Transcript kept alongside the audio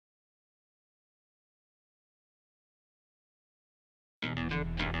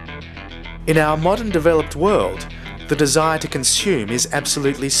In our modern developed world, the desire to consume is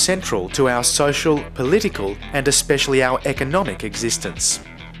absolutely central to our social, political, and especially our economic existence.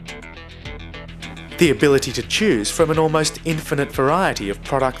 The ability to choose from an almost infinite variety of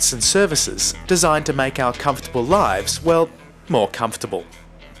products and services designed to make our comfortable lives, well, more comfortable.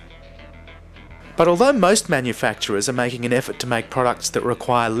 But although most manufacturers are making an effort to make products that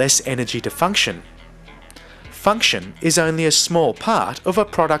require less energy to function, function is only a small part of a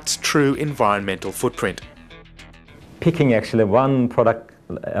product's true environmental footprint. Picking actually one product,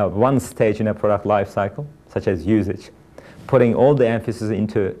 one stage in a product life cycle, such as usage, putting all the emphasis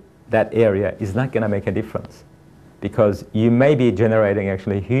into that area is not going to make a difference, because you may be generating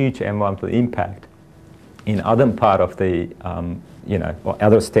actually huge environmental impact in other part of the, or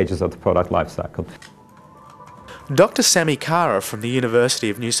other stages of the product life cycle. Dr. Sami Kara from the University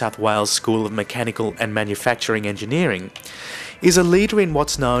of New South Wales School of Mechanical and Manufacturing Engineering is a leader in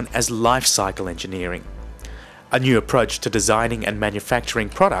what's known as life cycle engineering, a new approach to designing and manufacturing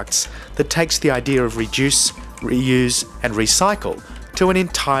products that takes the idea of reduce, reuse and recycle to an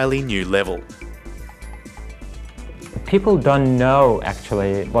entirely new level. People don't know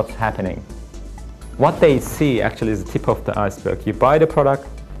actually what's happening. What they see actually is the tip of the iceberg. You buy the product,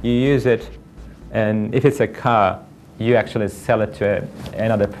 you use it, and if it's a car, you actually sell it to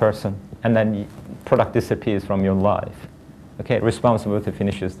another person, and then the product disappears from your life. Okay, responsibility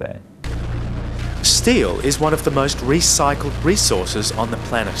finishes there. Steel is one of the most recycled resources on the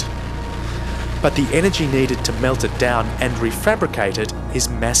planet. But the energy needed to melt it down and refabricate it is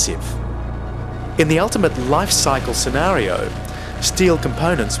massive. In the ultimate life cycle scenario, steel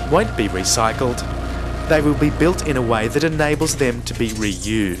components won't be recycled. They will be built in a way that enables them to be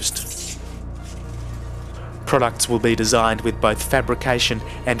reused. Products will be designed with both fabrication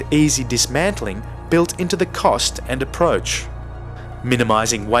and easy dismantling built into the cost and approach,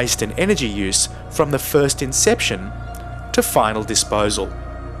 minimising waste and energy use from the first inception to final disposal.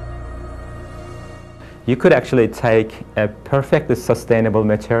 You could actually take a perfectly sustainable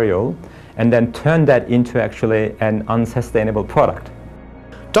material and then turn that into actually an unsustainable product.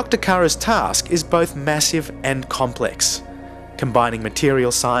 Dr. Kara's task is both massive and complex, combining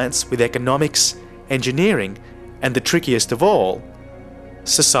material science with economics, engineering, and the trickiest of all,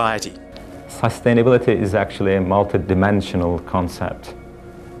 society. Sustainability is actually a multi-dimensional concept.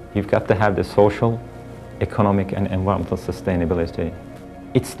 You've got to have the social, economic, and environmental sustainability.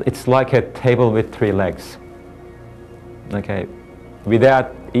 It's like a table with 3 legs. Okay,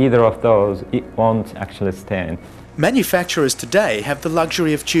 without either of those, it won't actually stand. Manufacturers today have the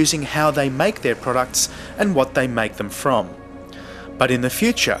luxury of choosing how they make their products and what they make them from. But in the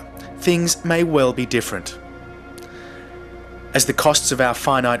future, things may well be different. As the costs of our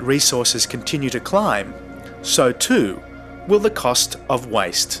finite resources continue to climb, so too will the cost of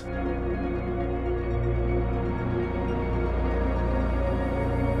waste.